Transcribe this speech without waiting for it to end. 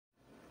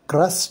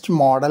CREST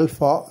model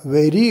for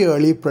very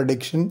early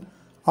prediction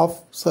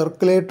of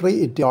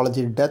circulatory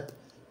etiology death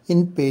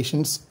in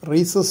patients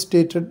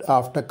resuscitated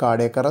after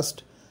cardiac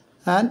arrest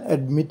and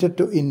admitted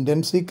to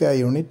intensive care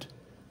unit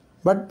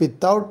but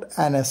without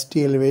an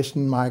ST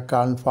elevation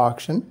myocardial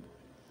infarction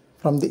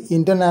from the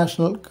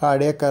International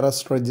Cardiac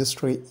Arrest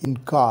Registry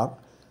INTCAR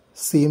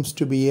seems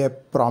to be a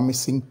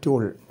promising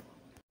tool.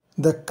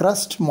 The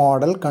CREST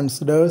model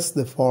considers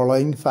the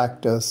following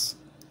factors: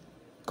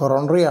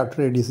 coronary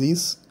artery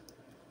disease,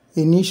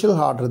 initial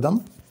heart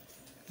rhythm,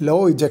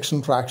 low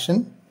ejection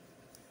fraction,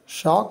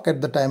 shock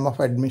at the time of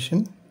admission,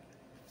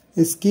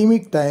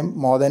 ischemic time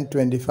more than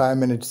 25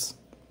 minutes.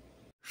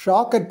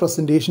 Shock at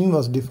presentation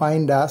was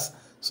defined as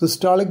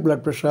systolic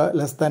blood pressure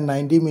less than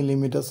 90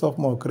 millimeters of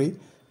mercury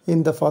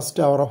in the first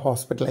hour of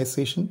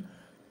hospitalization,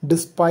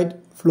 despite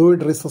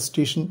fluid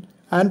resuscitation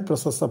and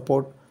pressor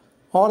support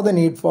or the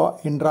need for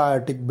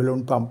intra-aortic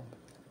balloon pump.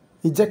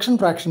 Ejection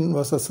fraction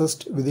was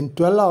assessed within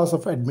 12 hours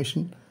of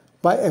admission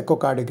by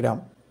echocardiogram.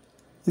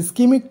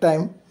 Ischemic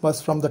time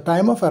was from the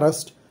time of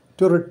arrest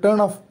to return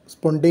of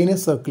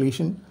spontaneous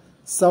circulation,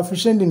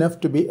 sufficient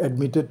enough to be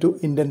admitted to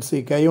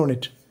intensive care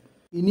unit.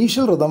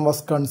 Initial rhythm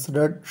was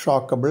considered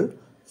shockable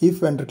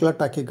if ventricular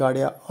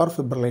tachycardia or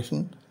fibrillation,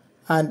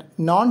 and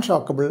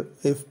non-shockable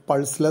if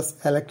pulseless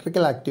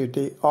electrical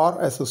activity or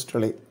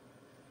asystole.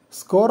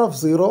 Score of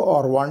 0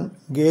 or 1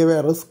 gave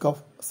a risk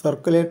of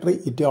circulatory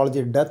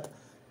etiology death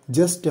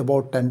just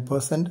about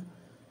 10%,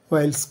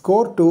 while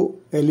score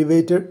 2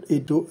 elevated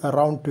it to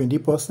around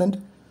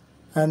 20%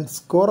 and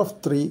score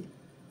of 3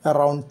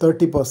 around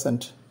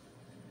 30%,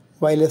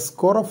 while a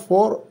score of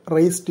 4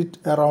 raised it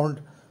around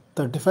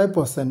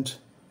 35%,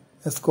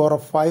 a score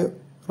of 5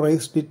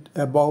 raised it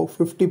above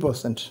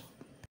 50%.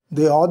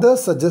 The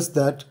authors suggest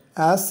that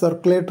as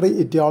circulatory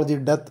etiology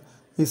death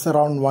is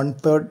around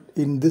 1/3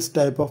 in this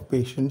type of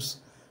patients,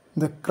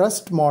 the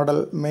CREST model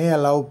may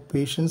allow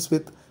patients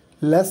with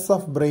less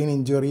of brain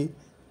injury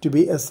to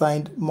be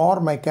assigned more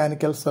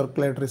mechanical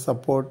circulatory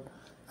support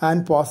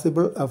and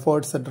possible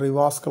efforts at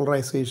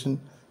revascularization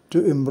to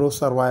improve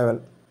survival.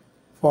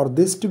 For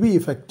this to be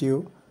effective,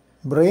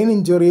 brain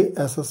injury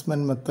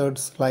assessment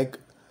methods like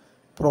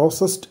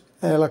processed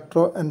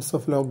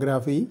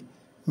electroencephalography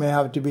may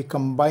have to be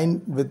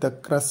combined with the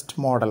CREST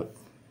model.